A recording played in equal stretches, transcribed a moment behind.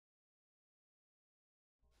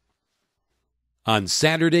On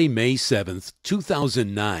Saturday, May 7th,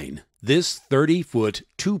 2009, this 30-foot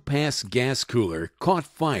two-pass gas cooler caught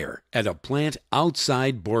fire at a plant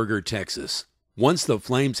outside Borger, Texas. Once the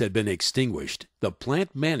flames had been extinguished, the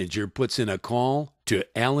plant manager puts in a call to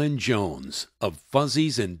Alan Jones of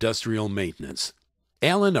Fuzzys Industrial Maintenance.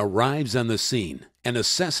 Alan arrives on the scene and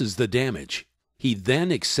assesses the damage. He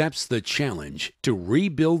then accepts the challenge to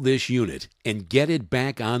rebuild this unit and get it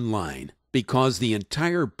back online, because the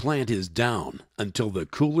entire plant is down until the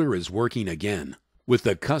cooler is working again. With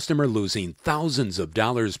the customer losing thousands of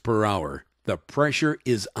dollars per hour, the pressure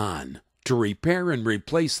is on to repair and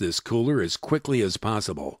replace this cooler as quickly as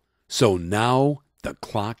possible. So now the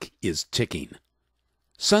clock is ticking.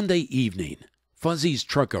 Sunday evening, Fuzzy's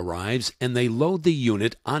truck arrives and they load the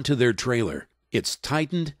unit onto their trailer. It's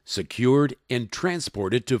tightened, secured, and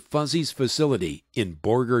transported to Fuzzy's facility in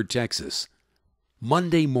Borger, Texas.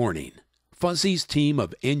 Monday morning, Fuzzy's team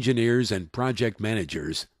of engineers and project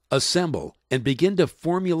managers assemble and begin to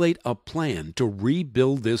formulate a plan to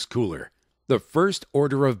rebuild this cooler. The first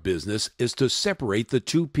order of business is to separate the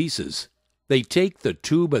two pieces. They take the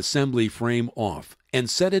tube assembly frame off and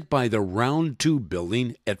set it by the round tube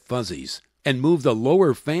building at Fuzzy's, and move the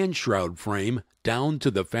lower fan shroud frame down to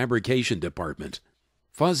the fabrication department.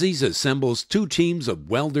 Fuzzy's assembles two teams of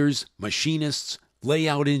welders, machinists,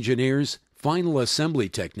 layout engineers, final assembly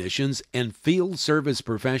technicians, and field service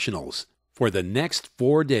professionals. For the next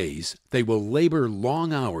 4 days, they will labor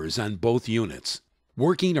long hours on both units.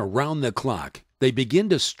 Working around the clock, they begin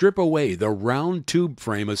to strip away the round tube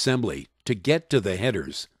frame assembly to get to the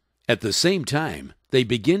headers. At the same time, they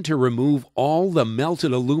begin to remove all the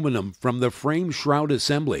melted aluminum from the frame shroud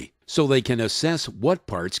assembly so they can assess what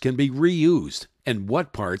parts can be reused and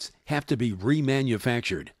what parts have to be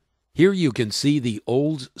remanufactured. Here you can see the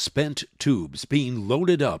old spent tubes being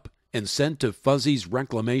loaded up and sent to Fuzzy's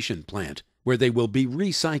reclamation plant, where they will be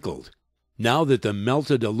recycled. Now that the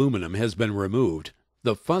melted aluminum has been removed,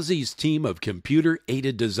 the Fuzzy's team of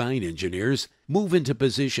computer-aided design engineers move into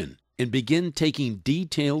position and begin taking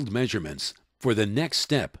detailed measurements for the next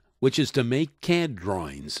step, which is to make CAD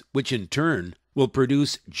drawings, which in turn will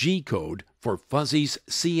produce G-code for Fuzzy's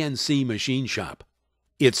CNC machine shop.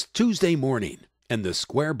 It's Tuesday morning, and the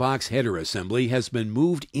square box header assembly has been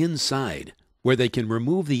moved inside, where they can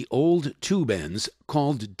remove the old tube ends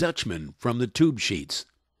called Dutchmen from the tube sheets.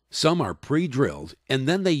 Some are pre-drilled, and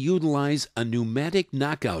then they utilize a pneumatic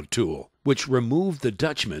knockout tool, which remove the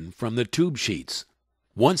Dutchmen from the tube sheets.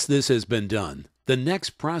 Once this has been done, the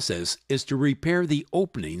next process is to repair the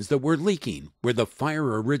openings that were leaking where the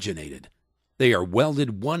fire originated. They are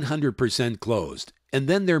welded 100% closed, and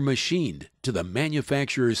then they're machined to the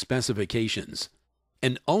manufacturer's specifications.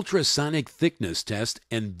 An ultrasonic thickness test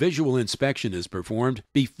and visual inspection is performed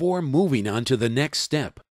before moving on to the next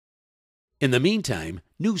step. In the meantime,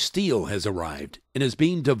 new steel has arrived and is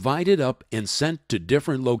being divided up and sent to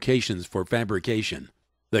different locations for fabrication.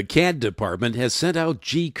 The CAD department has sent out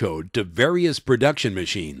G-code to various production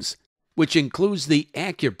machines, which includes the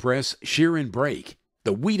AccuPress shear and brake,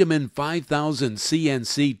 the Wiedemann 5000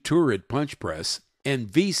 CNC turret punch press, and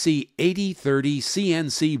VC 8030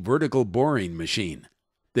 CNC vertical boring machine.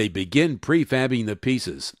 They begin prefabbing the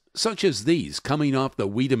pieces, such as these coming off the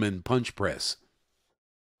Wiedemann punch press.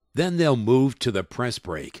 Then they'll move to the press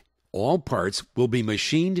brake. All parts will be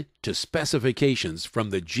machined to specifications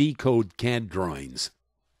from the G-code CAD drawings.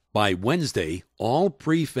 By Wednesday, all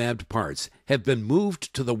prefabbed parts have been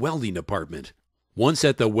moved to the welding department. Once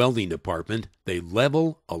at the welding department, they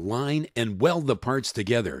level, align, and weld the parts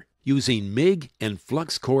together using MIG and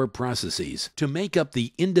flux core processes to make up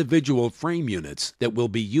the individual frame units that will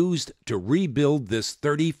be used to rebuild this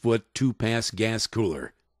 30-foot two-pass gas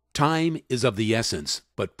cooler. Time is of the essence,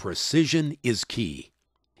 but precision is key.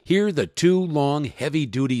 Here, the two long,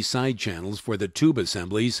 heavy-duty side channels for the tube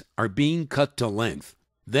assemblies are being cut to length.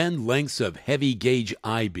 Then lengths of heavy-gauge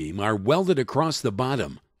I-beam are welded across the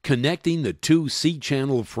bottom, connecting the two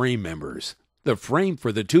C-channel frame members. The frame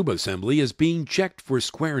for the tube assembly is being checked for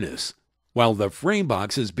squareness. While the frame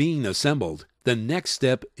box is being assembled, the next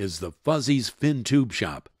step is the Fuzzy's fin tube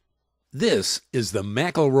shop. This is the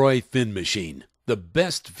McElroy fin machine, the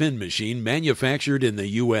best fin machine manufactured in the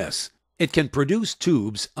U.S. It can produce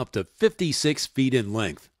tubes up to 56 feet in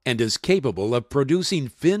length and is capable of producing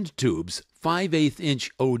finned tubes 5/8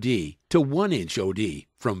 inch OD to 1 inch OD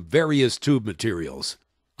from various tube materials.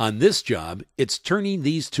 On this job, it's turning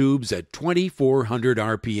these tubes at 2400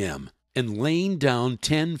 RPM and laying down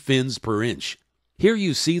 10 fins per inch. Here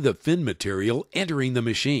you see the fin material entering the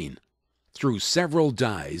machine. Through several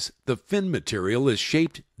dies, the fin material is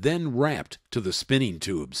shaped, then wrapped to the spinning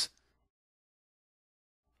tubes.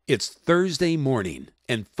 It's Thursday morning,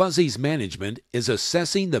 and Fuzzys management is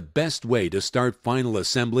assessing the best way to start final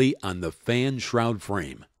assembly on the fan shroud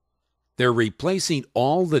frame. They're replacing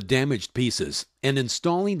all the damaged pieces and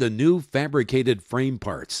installing the new fabricated frame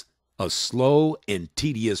parts, a slow and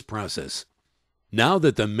tedious process. Now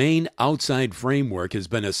that the main outside framework has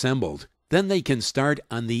been assembled, then they can start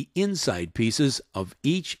on the inside pieces of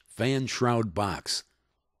each fan shroud box.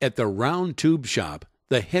 At the round tube shop,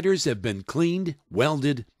 the headers have been cleaned,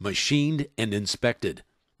 welded, machined, and inspected.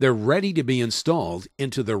 They're ready to be installed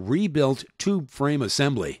into the rebuilt tube frame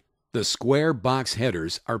assembly. The square box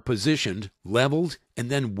headers are positioned, leveled, and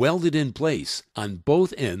then welded in place on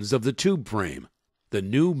both ends of the tube frame. The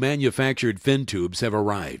new manufactured fin tubes have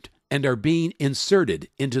arrived and are being inserted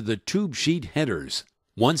into the tube sheet headers.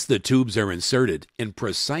 Once the tubes are inserted and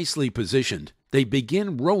precisely positioned, they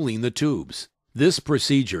begin rolling the tubes. This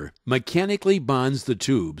procedure mechanically bonds the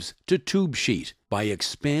tubes to tube sheet by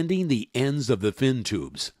expanding the ends of the fin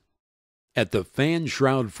tubes. At the fan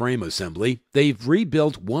shroud frame assembly, they've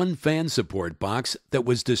rebuilt one fan support box that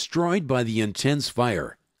was destroyed by the intense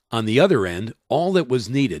fire. On the other end, all that was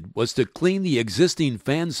needed was to clean the existing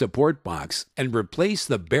fan support box and replace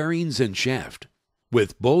the bearings and shaft.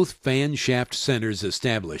 With both fan shaft centers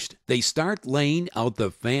established, they start laying out the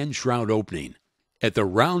fan shroud opening. At the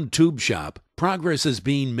round tube shop, progress is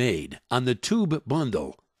being made on the tube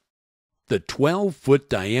bundle. The 12-foot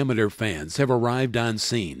diameter fans have arrived on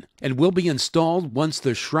scene and will be installed once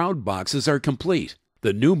the shroud boxes are complete.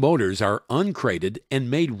 The new motors are uncrated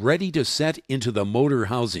and made ready to set into the motor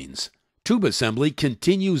housings. Tube assembly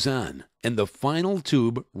continues on, and the final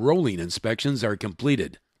tube rolling inspections are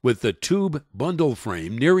completed. With the tube bundle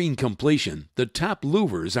frame nearing completion, the top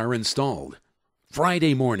louvers are installed.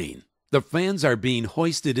 Friday morning, the fans are being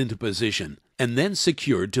hoisted into position and then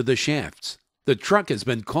secured to the shafts. The truck has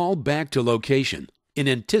been called back to location in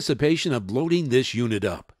anticipation of loading this unit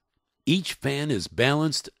up. Each fan is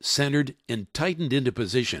balanced, centered, and tightened into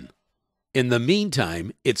position. In the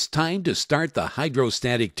meantime, it's time to start the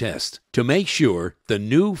hydrostatic test to make sure the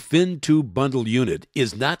new fin tube bundle unit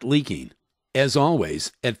is not leaking. As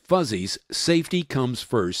always, at Fuzzys, safety comes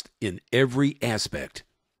first in every aspect.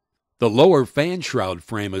 The lower fan shroud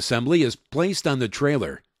frame assembly is placed on the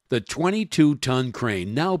trailer. The 22-ton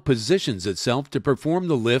crane now positions itself to perform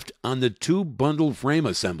the lift on the tube bundle frame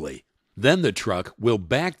assembly. Then the truck will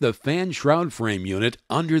back the fan shroud frame unit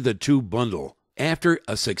under the tube bundle. After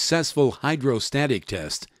a successful hydrostatic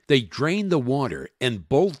test, they drain the water and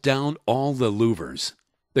bolt down all the louvers.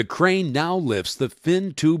 The crane now lifts the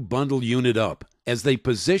fin tube bundle unit up as they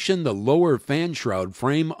position the lower fan shroud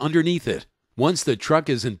frame underneath it. Once the truck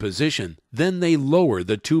is in position, then they lower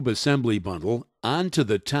the tube assembly bundle onto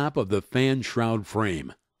the top of the fan shroud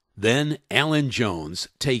frame. Then Alan Jones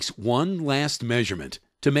takes one last measurement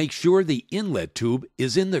to make sure the inlet tube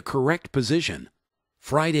is in the correct position.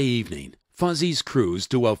 Friday evening, Fuzzys crews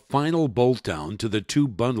do a final bolt down to the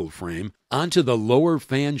tube bundle frame onto the lower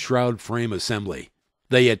fan shroud frame assembly.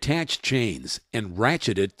 They attach chains and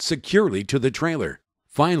ratchet it securely to the trailer.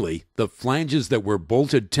 Finally, the flanges that were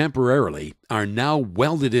bolted temporarily are now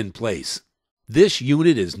welded in place. This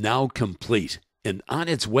unit is now complete and on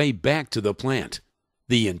its way back to the plant.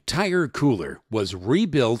 The entire cooler was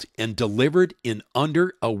rebuilt and delivered in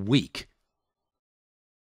under a week.